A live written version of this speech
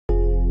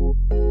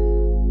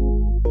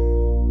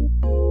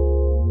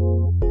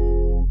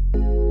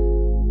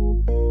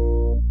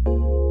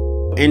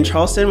In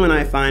Charleston, when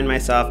I find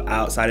myself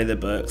outside of the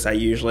books, I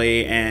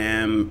usually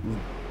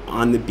am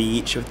on the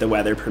beach if the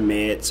weather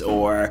permits,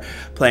 or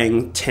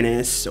playing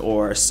tennis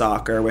or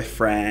soccer with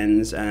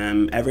friends.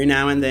 Every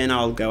now and then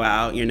I'll go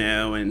out,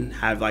 and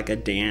have like a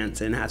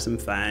dance and have some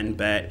fun,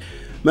 but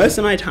most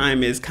of my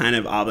time is kind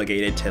of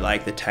obligated to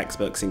like the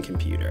textbooks and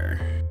computer.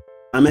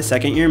 I'm a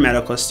second-year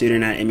medical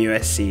student at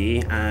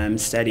MUSC. I'm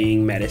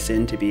studying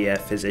medicine to be a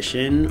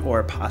physician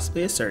or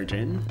possibly a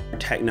surgeon.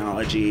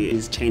 Technology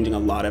is changing a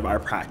lot of our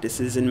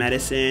practices in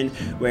medicine,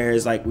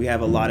 whereas we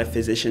have a lot of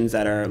physicians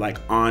that are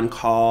on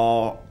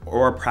call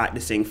or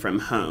practicing from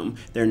home.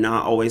 They're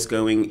not always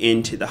going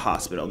into the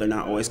hospital. They're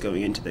not always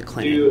going into the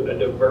clinic. Do a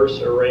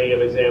diverse array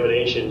of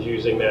examinations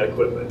using that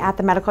equipment. At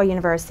the Medical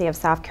University of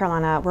South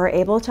Carolina, we're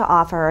able to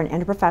offer an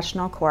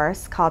interprofessional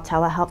course called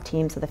Telehealth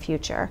Teams of the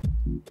Future.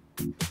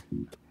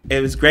 It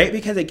was great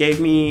because it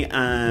gave me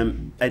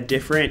a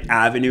different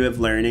avenue of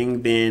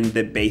learning than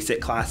the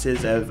basic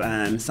classes of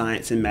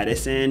science and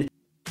medicine.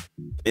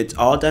 It's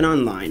all done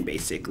online,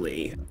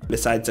 basically,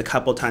 besides a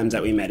couple times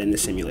that we met in the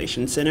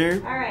simulation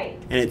center. All right.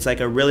 And it's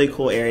a really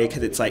cool area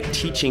because it's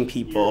teaching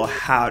people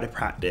how to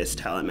practice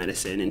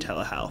telemedicine and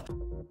telehealth.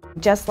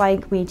 Just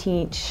like we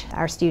teach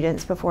our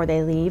students before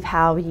they leave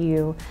how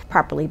you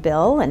properly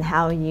bill and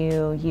how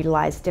you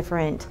utilize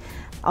different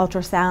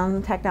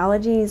ultrasound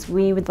technologies,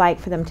 we would like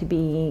for them to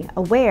be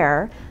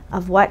aware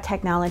of what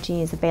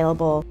technology is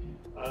available.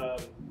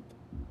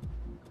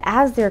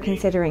 As they're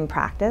considering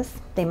practice,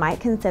 they might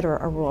consider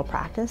a rural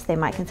practice. They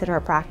might consider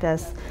a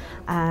practice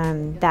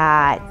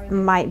that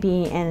might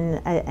be in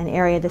an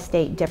area of the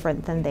state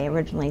different than they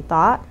originally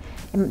thought.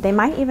 And they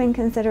might even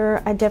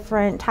consider a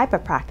different type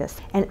of practice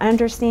and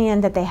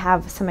understand that they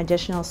have some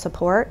additional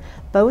support,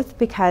 both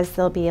because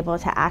they'll be able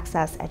to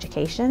access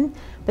education,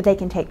 but they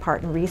can take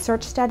part in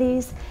research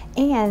studies,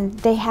 and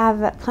they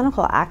have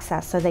clinical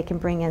access so they can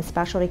bring in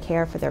specialty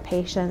care for their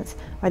patients,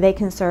 or they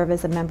can serve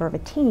as a member of a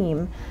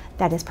team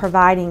that is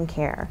providing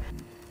care.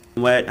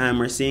 What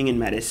we're seeing in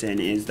medicine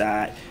is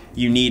that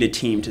you need a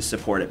team to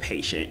support a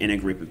patient in a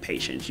group of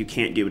patients. You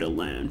can't do it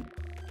alone.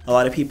 A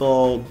lot of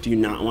people do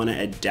not want to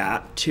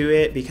adapt to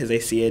it because they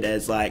see it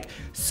as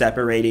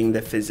separating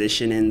the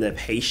physician and the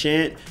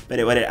patient,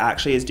 but what it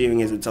actually is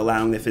doing is it's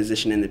allowing the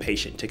physician and the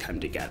patient to come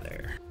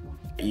together.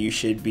 You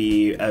should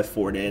be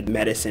afforded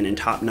medicine and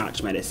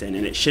top-notch medicine,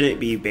 and it shouldn't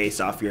be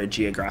based off your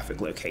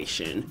geographic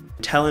location.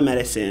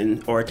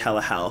 Telemedicine or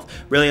telehealth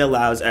really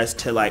allows us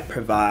to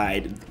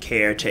provide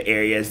care to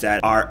areas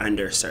that are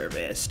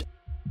underserviced.